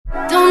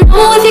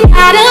know if you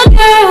got a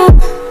girl.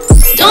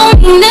 Don't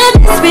mean to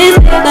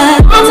disrespect,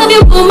 but all of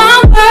you rule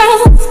my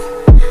world.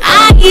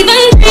 I even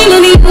dream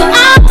of you,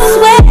 I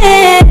swear.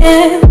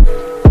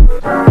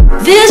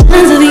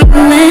 Visions of you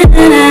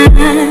and I.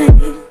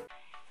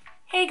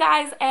 Hey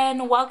guys,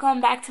 and welcome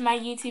back to my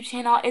YouTube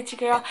channel. It's your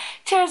girl,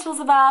 Tori,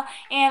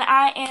 and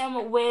I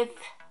am with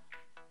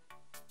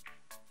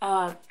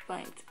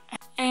blanked.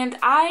 And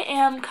I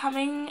am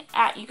coming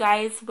at you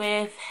guys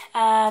with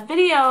a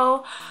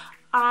video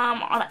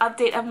on an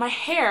update of my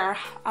hair.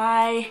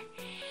 I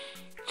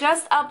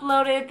just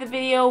uploaded the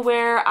video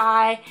where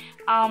I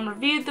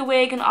reviewed the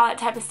wig and all that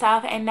type of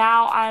stuff, and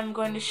now I'm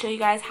going to show you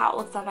guys how it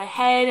looks on my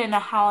head and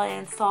how I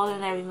installed it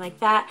and everything like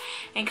that.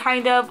 And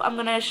kind of, I'm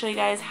going to show you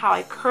guys how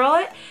I curl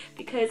it,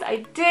 because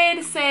I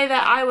did say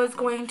that I was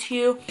going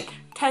to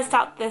test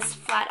out this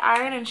flat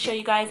iron and show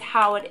you guys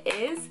how it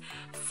is.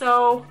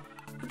 So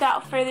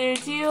without further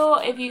ado,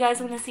 if you guys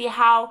want to see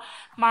how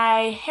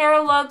my hair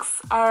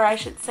looks, or I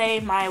should say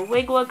my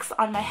wig looks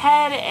on my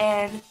head,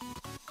 and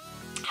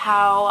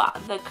how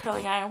the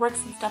curling iron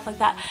works and stuff like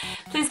that,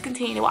 please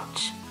continue to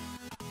watch.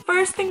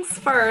 First things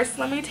first,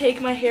 let me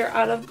take my hair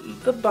out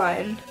of the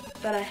bun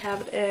that I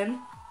have it in.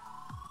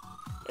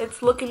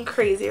 It's looking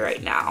crazy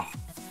right now.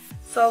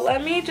 So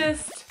let me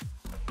just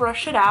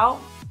brush it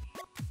out.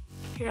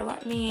 Here,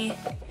 let me,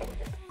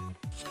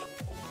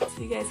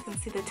 so you guys can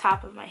see the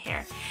top of my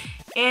hair.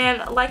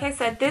 And like I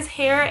said, this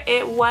hair,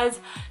 it was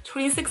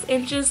 26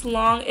 inches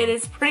long. It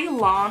is pretty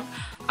long.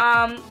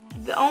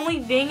 The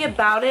only thing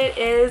about it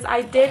is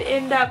I did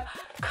end up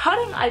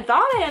cutting, I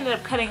thought I ended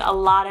up cutting a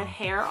lot of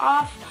hair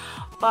off,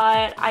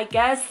 but I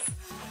guess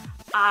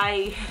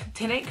I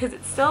didn't, because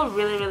it's still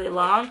really, really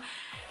long.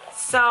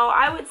 So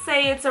I would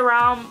say it's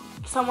around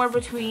somewhere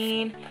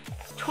between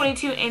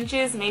 22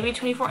 inches, maybe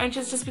 24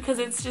 inches, just because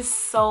it's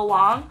just so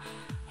long.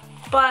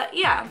 But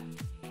yeah.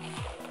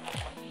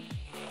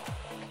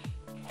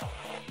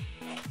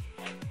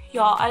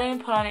 Y'all, I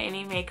didn't put on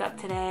any makeup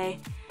today,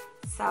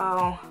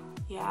 so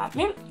yeah,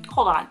 maybe,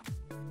 hold on.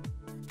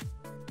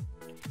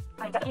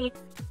 I definitely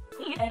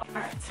need it.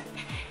 Alright.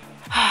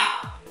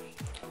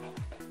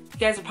 You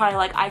guys are probably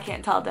like, I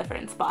can't tell a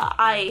difference, but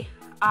I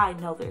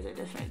know there's a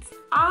difference.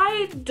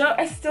 I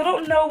still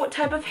don't know what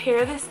type of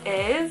hair this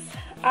is.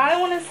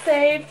 I want to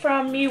say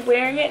from me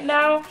wearing it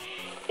now,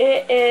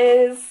 it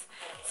is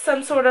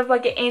some sort of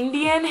like an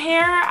Indian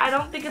hair. I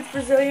don't think it's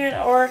Brazilian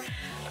or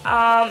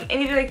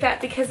anything like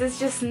that, because it's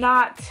just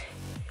not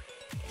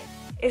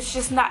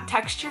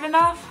textured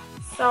enough.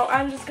 So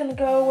I'm just gonna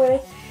go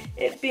with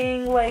it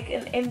being like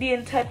an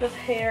Indian type of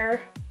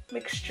hair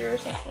mixture or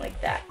something like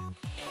that.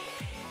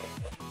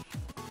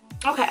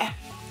 Okay,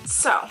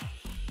 so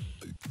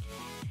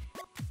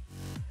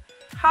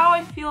how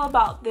I feel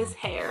about this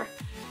hair.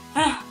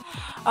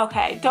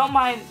 Okay, don't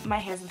mind my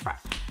hairs in front.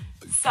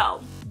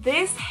 So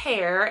this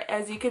hair,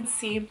 as you can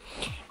see,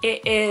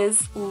 it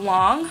is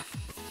long,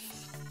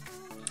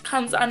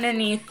 comes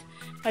underneath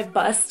my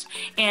bust,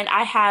 and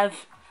I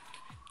have,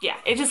 yeah,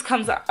 it just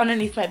comes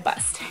underneath my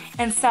bust,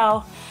 and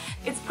so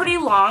it's pretty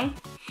long.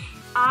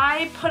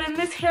 I put in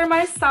this hair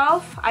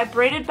myself. I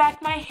braided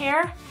back my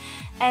hair,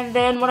 and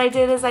then what I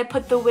did is I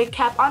put the wig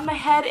cap on my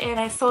head and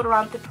I sewed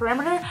around the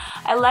perimeter.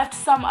 I left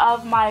some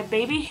of my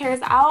baby hairs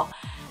out.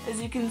 As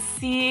you can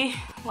see,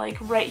 like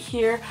right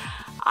here,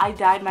 I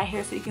dyed my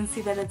hair so you can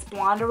see that it's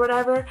blonde or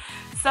whatever.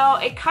 So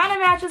it kind of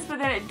matches, but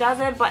then it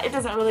doesn't, but it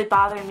doesn't really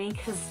bother me,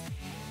 because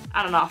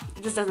I don't know,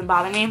 it just doesn't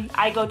bother me.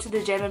 I go to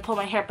the gym and pull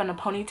my hair up in a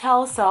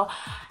ponytail, so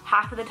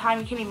half of the time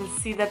you can't even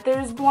see that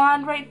there's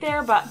blonde right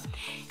there. But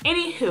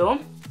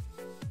anywho,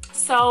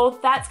 so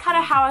that's kind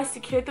of how I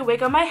secured the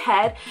wig on my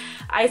head.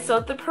 I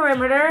sewed the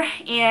perimeter,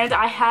 and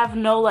I have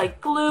no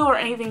like glue or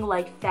anything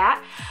like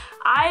that.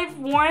 I've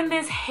worn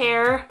this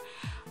hair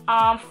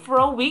for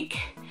a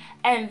week,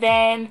 and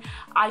then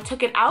I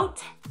took it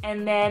out,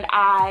 and then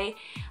I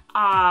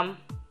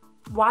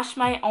washed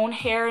my own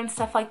hair and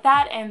stuff like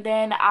that, and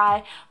then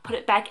I put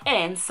it back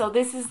in. So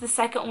this is the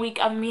second week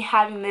of me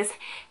having this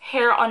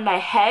hair on my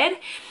head,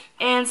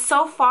 and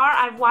so far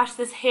I've washed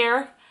this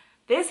hair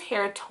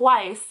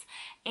twice,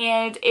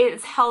 and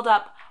it's held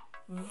up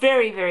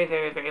very, very,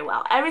 very, very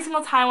well. Every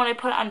single time when I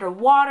put it under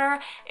water,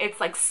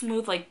 it's like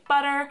smooth like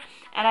butter.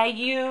 And I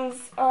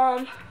use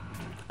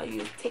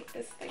take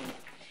this thing.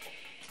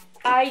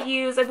 I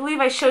believe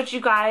I showed you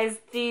guys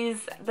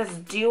this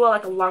duo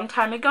like a long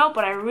time ago,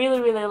 but I really,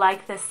 really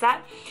like this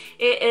set.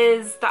 It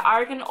is the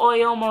Argan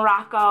Oil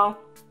Morocco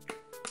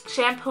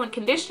shampoo and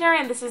conditioner,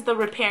 and this is the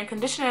repair and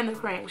conditioner and the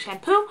repairing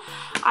shampoo.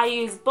 I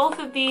use both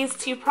of these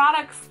two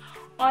products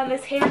on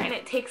this hair, and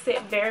it takes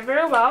it very,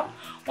 very well.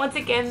 Once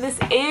again, this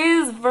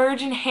is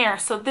virgin hair,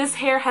 so this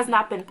hair has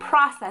not been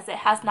processed, it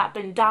has not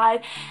been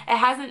dyed, it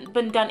hasn't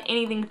been done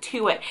anything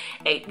to it.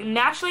 It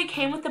naturally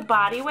came with the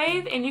body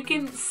wave, and you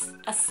can,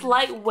 a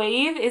slight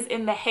wave is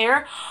in the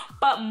hair,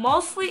 but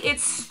mostly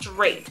it's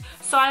straight.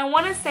 So I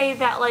want to say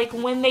that like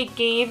when they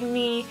gave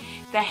me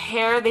the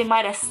hair, they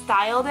might have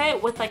styled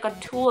it with like a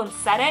tool and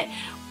set it,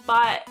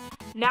 but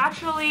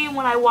naturally,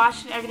 when I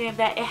wash and everything like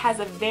that, it has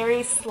a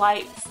very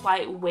slight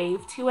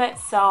wave to it,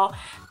 so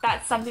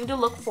that's something to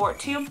look forward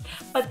to.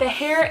 But the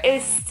hair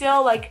is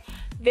still like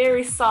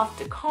very soft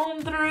to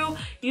comb through.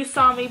 You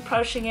saw me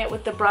brushing it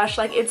with the brush.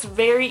 Like, it's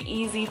very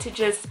easy to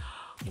just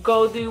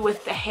go through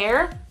with the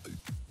hair.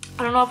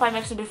 I don't know if I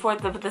mentioned before,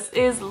 but this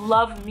is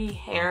Luvme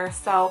hair,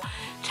 so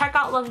check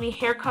out Luvme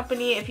Hair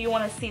Company if you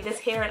want to see this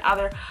hair and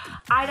other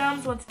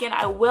items. Once again,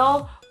 I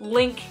will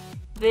link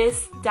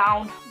this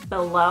down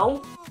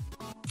below,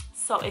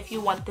 so if you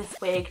want this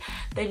wig,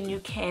 then you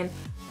can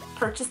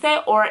purchase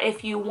it, or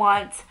if you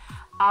want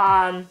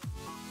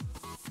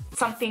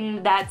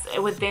something that's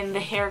within the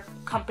hair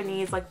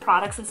company's like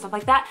products and stuff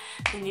like that,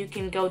 then you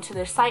can go to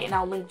their site, and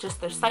I'll link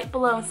just their site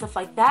below and stuff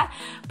like that.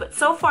 But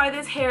so far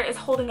this hair is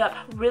holding up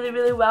really,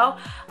 really well.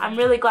 I'm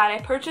really glad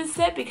I purchased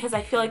it because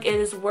I feel like it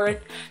is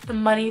worth the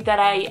money that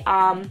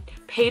I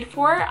paid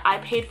for it. I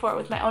paid for it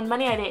with my own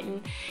money. I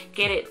didn't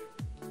get it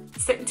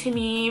sent to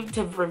me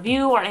to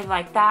review or anything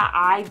like that.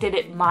 I did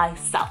it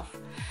myself.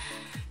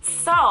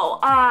 So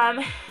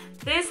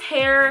this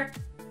hair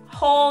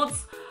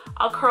holds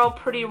a curl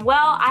pretty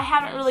well. I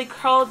haven't really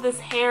curled this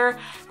hair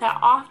that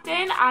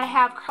often. I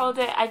have curled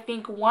it I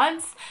think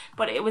once,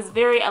 but it was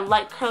very a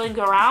light curling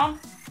around,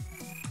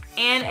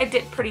 and it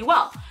did pretty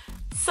well.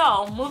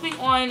 So moving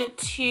on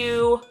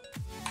to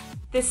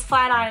this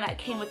flat iron that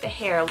came with the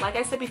hair. Like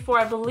I said before,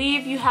 I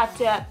believe you have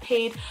to have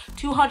paid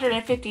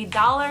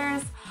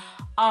 $250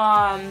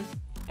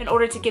 in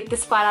order to get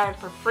this flat iron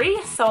for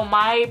free. So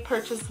my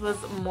purchase was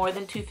more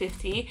than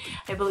 $250.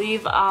 I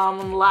believe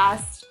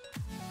last,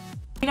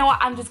 you know what,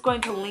 I'm just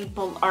going to link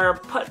or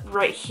put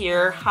right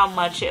here how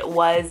much it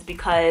was,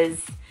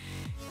 because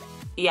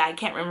yeah, I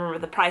can't remember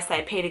the price that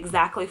I paid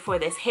exactly for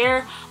this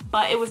hair,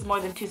 but it was more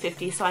than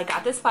 $250. So I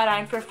got this flat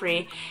iron for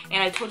free,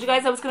 and I told you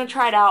guys I was going to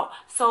try it out,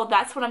 so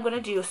that's what I'm going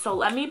to do. So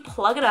let me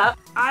plug it up.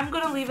 I'm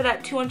going to leave it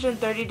at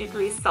 230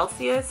 degrees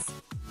Celsius.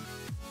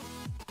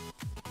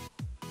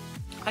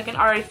 I can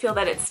already feel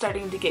that it's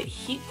starting to get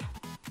heat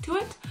to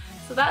it,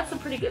 so that's a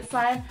pretty good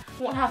sign.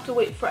 Won't have to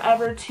wait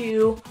forever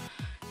to,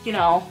 you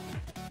know,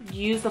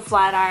 use the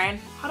flat iron.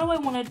 How do I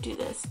want to do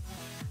this?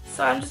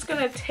 So I'm just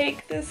gonna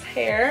take this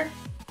hair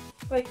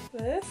like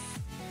this,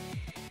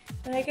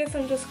 and I guess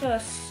I'm just gonna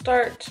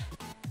start.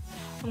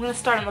 I'm gonna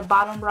start on the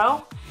bottom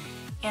row,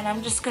 and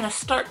I'm just gonna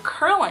start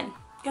curling.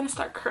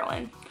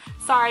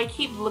 Sorry, I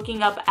keep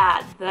looking up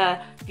at the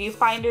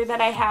viewfinder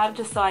that I have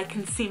just so I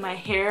can see my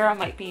hair. I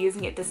might be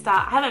using it to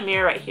stop. I have a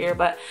mirror right here,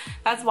 but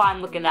that's why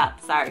I'm looking up.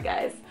 Sorry,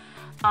 guys.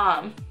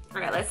 Alright,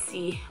 let's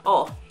see.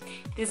 Oh,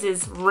 this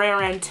is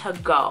raring to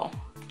go.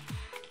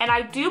 And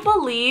I do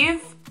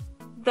believe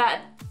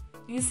that,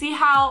 you see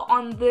how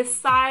on this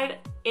side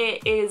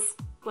it is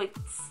like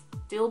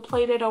steel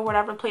plated or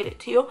whatever plated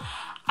too?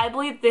 I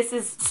believe this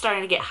is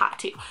starting to get hot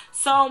too.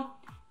 So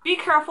be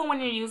careful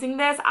when you're using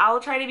this. I'll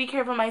try to be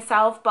careful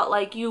myself, but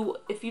like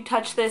if you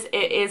touch this,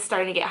 it is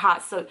starting to get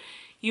hot. So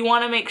you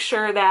want to make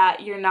sure that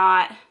you're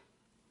not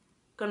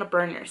gonna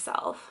burn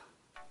yourself.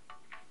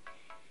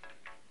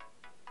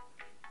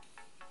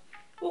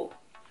 Ooh,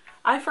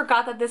 I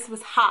forgot that this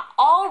was hot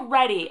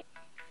already.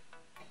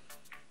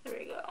 There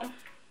we go.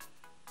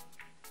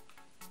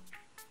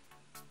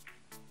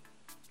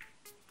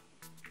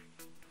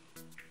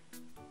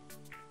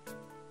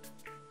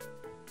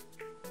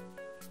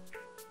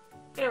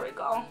 There we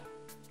go.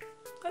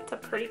 That's a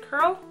pretty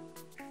curl.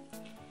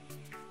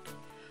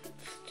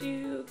 Let's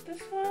do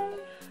this one.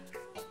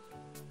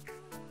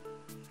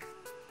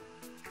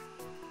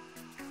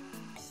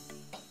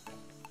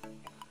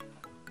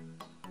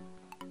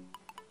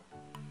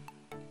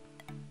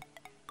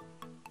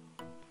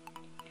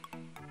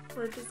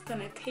 We're just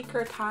gonna take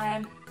our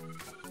time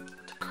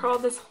to curl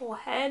this whole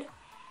head.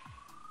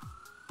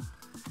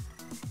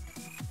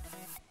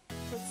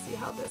 Let's see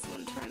how this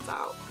one turns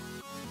out.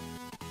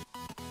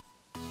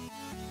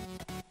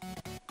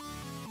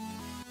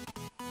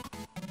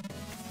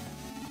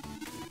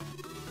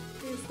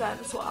 Use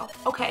that as well.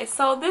 Okay,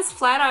 so this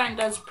flat iron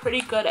does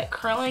pretty good at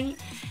curling.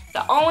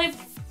 The only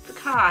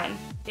con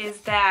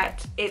is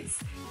that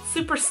it's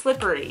super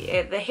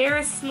slippery. The hair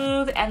is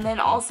smooth, and then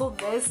also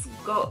this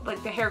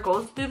the hair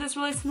goes through this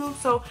really smooth,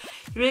 so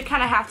you really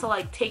kind of have to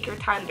like take your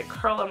time to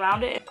curl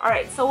around it.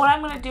 Alright, so what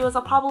I'm gonna do is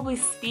I'll probably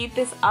speed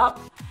this up,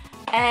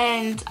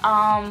 and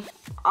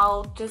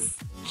I'll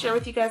just share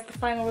with you guys the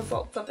final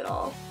results of it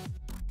all.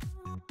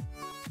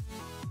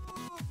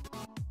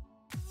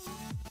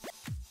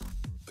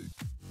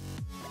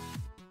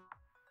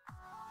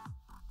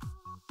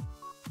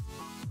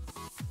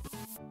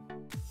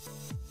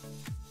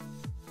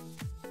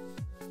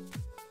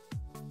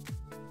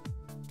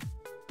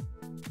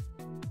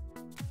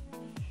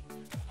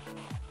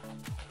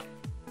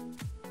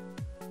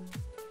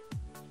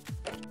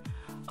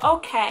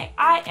 Okay,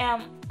 I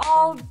am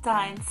all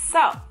done.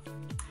 So,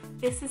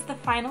 this is the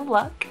final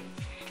look.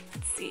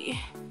 Let's see.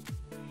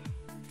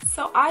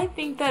 So I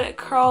think that it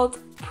curled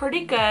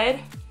pretty good.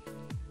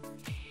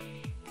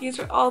 These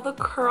are all the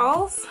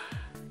curls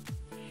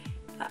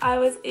that I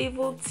was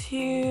able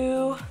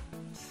to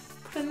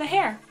put in the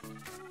hair.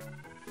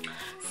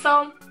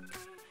 So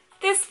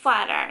this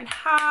flat iron,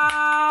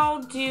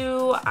 how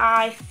do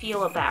I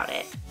feel about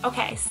it?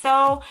 Okay,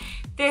 so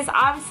this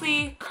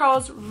obviously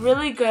curls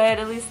really good,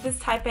 at least this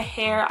type of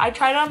hair. I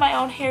tried it on my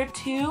own hair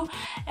too,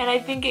 and I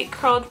think it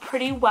curled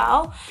pretty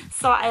well,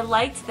 so I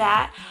liked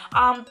that.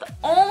 The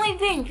only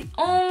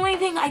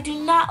thing I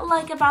do not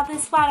like about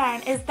this flat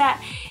iron is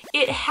that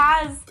it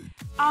has,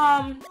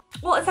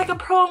 well, it's like a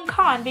pro and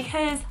con,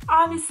 because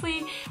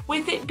obviously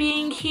with it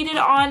being heated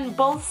on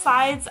both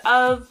sides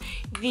of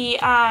the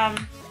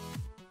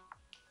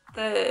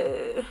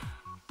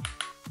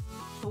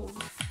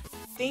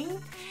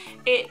thing,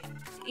 it,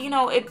 you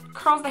know, it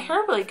curls the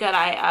hair really good,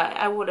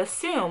 I would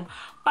assume.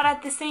 But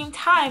at the same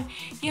time,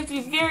 you have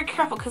to be very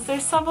careful, because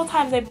there's several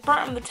times I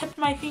burnt on the tip of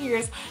my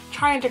fingers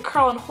trying to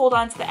curl and hold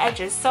on to the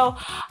edges. So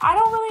I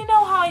don't really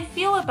know how I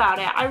feel about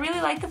it. I really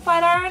like the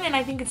flat iron, and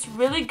I think it's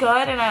really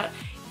good, and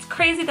it's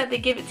crazy that they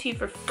give it to you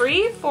for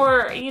free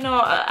for, you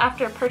know,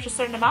 after a purchase a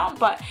certain amount,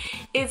 but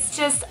it's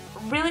just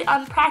really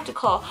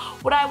unpractical.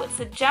 What I would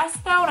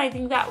suggest though, and I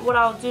think that what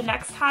I'll do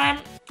next time,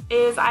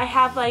 is I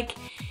have, like,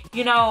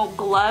 you know,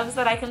 gloves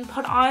that I can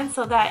put on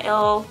so that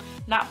it'll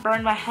not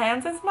burn my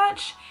hands as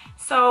much.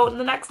 So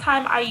the next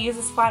time I use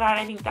this flat iron,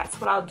 I think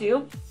that's what I'll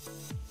do.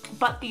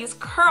 But these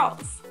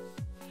curls,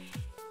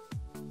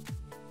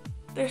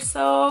 they're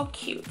so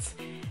cute.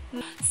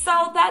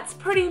 So that's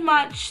pretty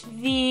much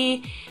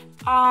the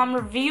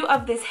review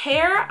of this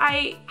hair.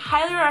 I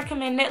highly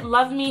recommend it.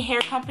 Luvme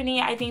Hair Company,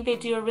 I think they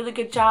do a really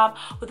good job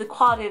with the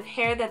quality of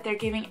hair that they're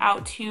giving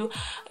out to,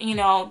 you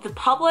know, the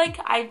public.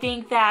 I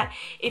think that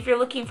if you're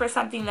looking for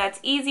something that's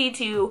easy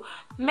to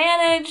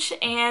manage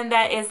and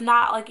that is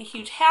not like a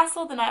huge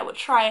hassle, then I would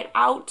try it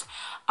out.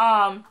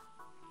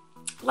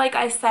 Like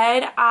I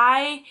said,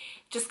 I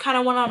just kind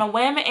of went on a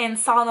whim and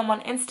saw them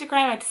on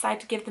Instagram. I decided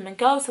to give them a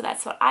go, so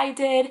that's what I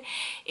did.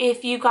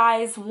 If you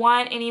guys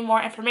want any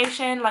more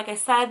information, like I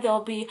said,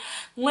 there'll be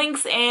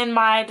links in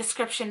my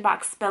description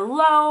box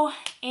below.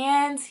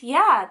 And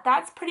yeah,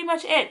 that's pretty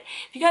much it.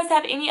 If you guys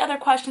have any other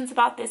questions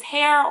about this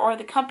hair or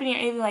the company or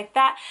anything like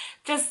that,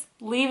 just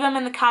leave them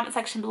in the comment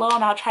section below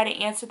and I'll try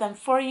to answer them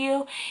for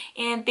you.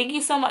 And thank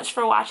you so much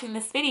for watching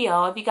this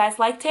video. If you guys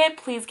liked it,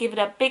 please give it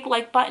a big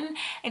like button,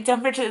 and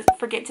don't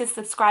forget to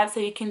subscribe so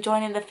you can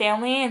join in the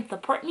family and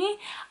support me.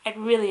 I'd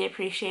really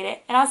appreciate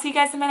it. And I'll see you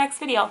guys in my next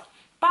video.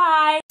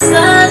 Bye!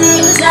 Sun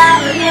is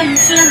out and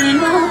feeling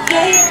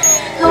okay.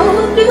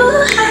 Hope you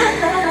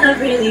have a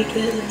really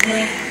good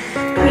day.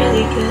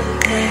 Really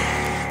good day.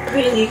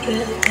 Really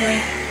good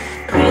day.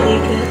 Really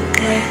good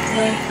day.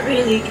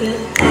 Really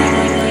good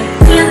day.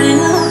 Feeling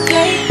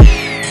okay.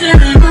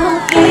 Feeling